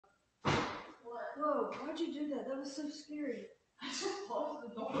Whoa, why'd you do that? That was so scary. I just closed the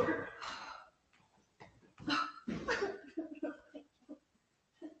door. I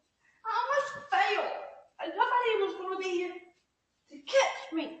almost failed. And nobody was going to be here to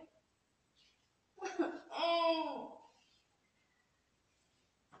catch me.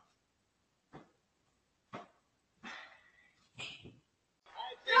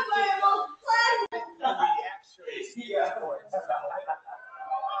 Nobody will play. Yeah.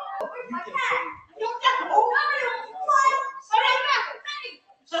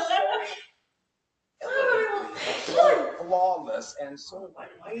 So flawless and so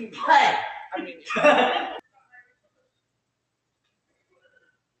blameless. Hey. I mean.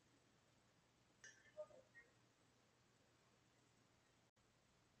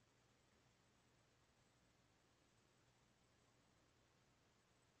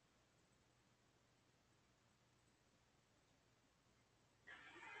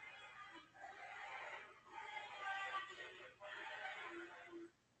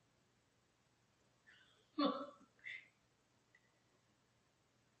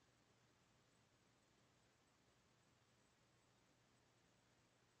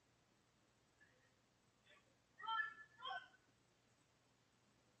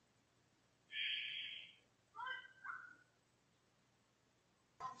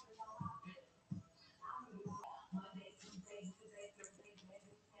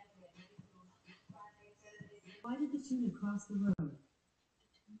 Why did the tuna cross the road?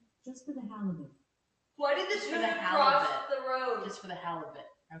 Just for the halibut. Why did the tuna cross the road? Just for the halibut.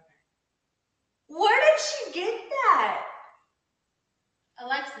 Okay. Where did she get that?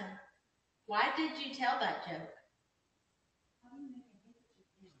 Alexa, why did you tell that joke?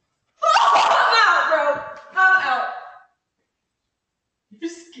 I'm out, bro. I'm out. You're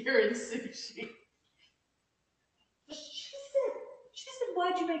scaring Sushi. She said,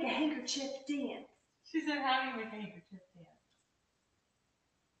 why'd you make a handkerchief dance? She said, how do you make a handkerchief dance?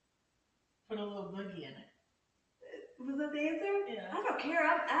 Put a little boogie in it. Was that the answer? Yeah. I don't care.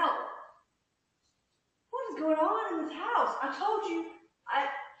 I'm out. What is going on in this house? I told you.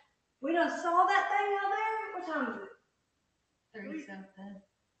 We done saw that thing out there. What time is it? 30 something.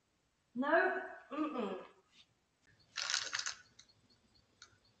 No. Mm-mm.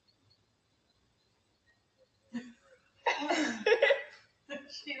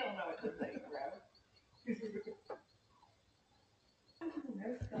 She don't know what to think, bro.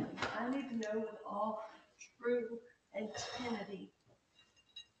 I need to know with all true infinity.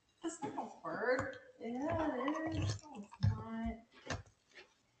 That's not a bird. Yeah, it is. No, it's not.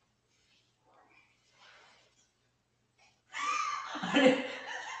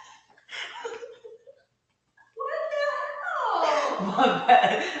 What the hell? My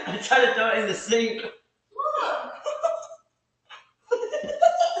bad. I tried to throw it in the sink. Look.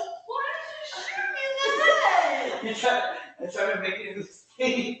 Why did you shoot me in the head? I tried to make it in the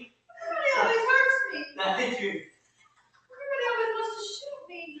sink. Everybody always hurts me. Not you. Everybody always wants to shoot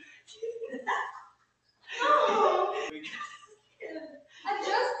me. Oh. I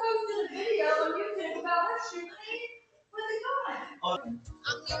just posted a video on YouTube about her shooting me with a gun. Oh. I'm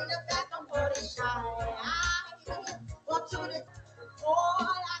in the back, I'm pretty shy. What to the boy,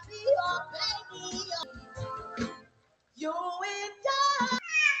 I be your baby. You and I.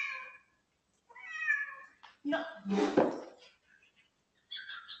 No.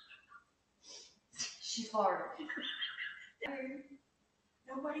 She farted.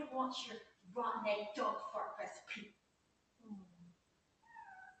 Nobody wants your rotten egg dog fart recipe.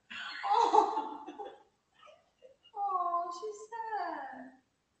 Oh. Oh, she's sad.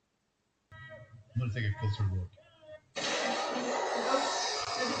 I'm gonna take a closer look.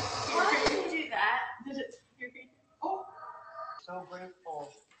 Why did you do that? Did it scare you? Oh. So grateful.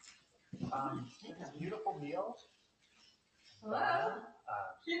 It's a beautiful meal. Hello?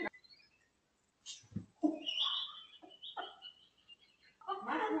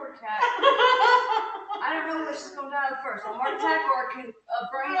 My poor cat. I don't know which is gonna die first, a heart attack or a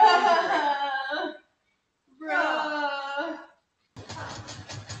brain injury. Bruh.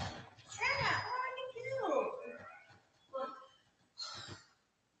 Anna, what are you doing?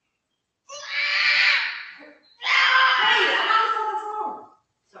 Hey, I'm on the phone.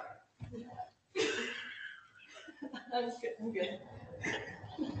 Sorry. I'm good.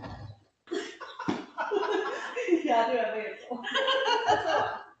 Yeah, I do have a That's all.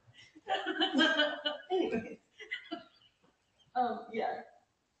 Anyway. Yeah.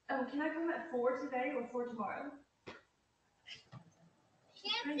 Can I come at 4 today or 4 tomorrow?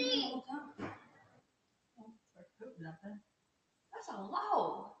 Can't see. Nothing. That's a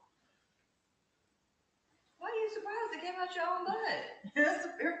low. Why are you surprised it came out your own butt? That's a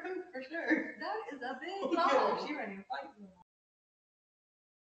fair food for sure. That a big dog. She ready to fight for him.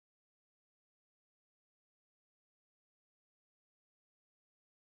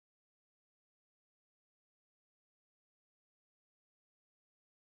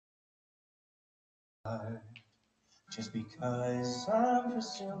 Just because I'm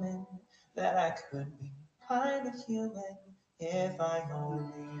presuming that I could be kind of human if I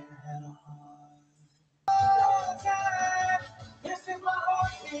only had a heart. All the time, this is my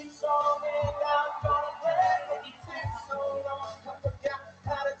heartbeat song, and I'm gonna play it. It's been so long, I forgot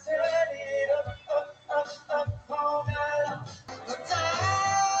how to turn it up all night long. The time,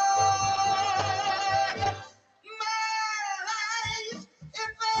 my life,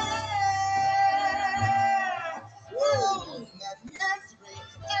 if Woo! That misery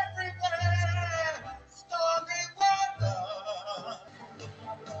everywhere, stormy weather.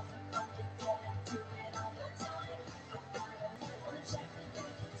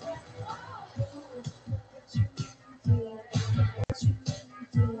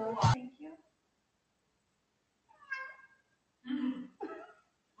 Thank you.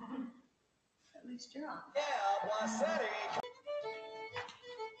 At least you're on. Yeah, Blasetti.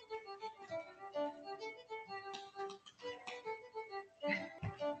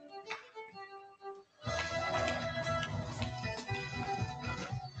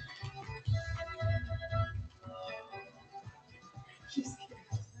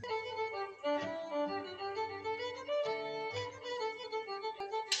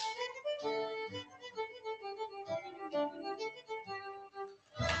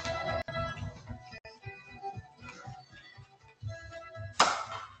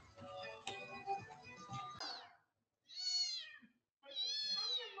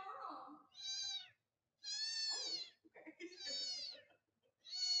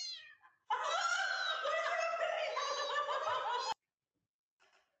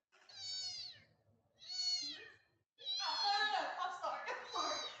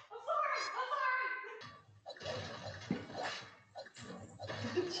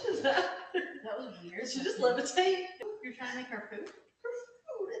 That was weird. She just levitate. You're trying to make her poop? Her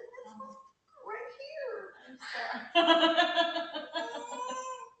food. Right here. I'm sorry.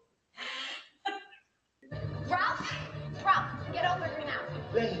 Ralph, get over here now.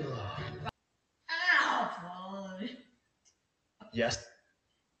 Layla. Ow! Yes.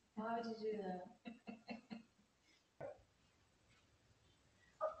 Why would you do that?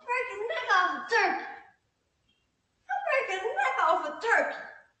 I'll break his neck off the turkey.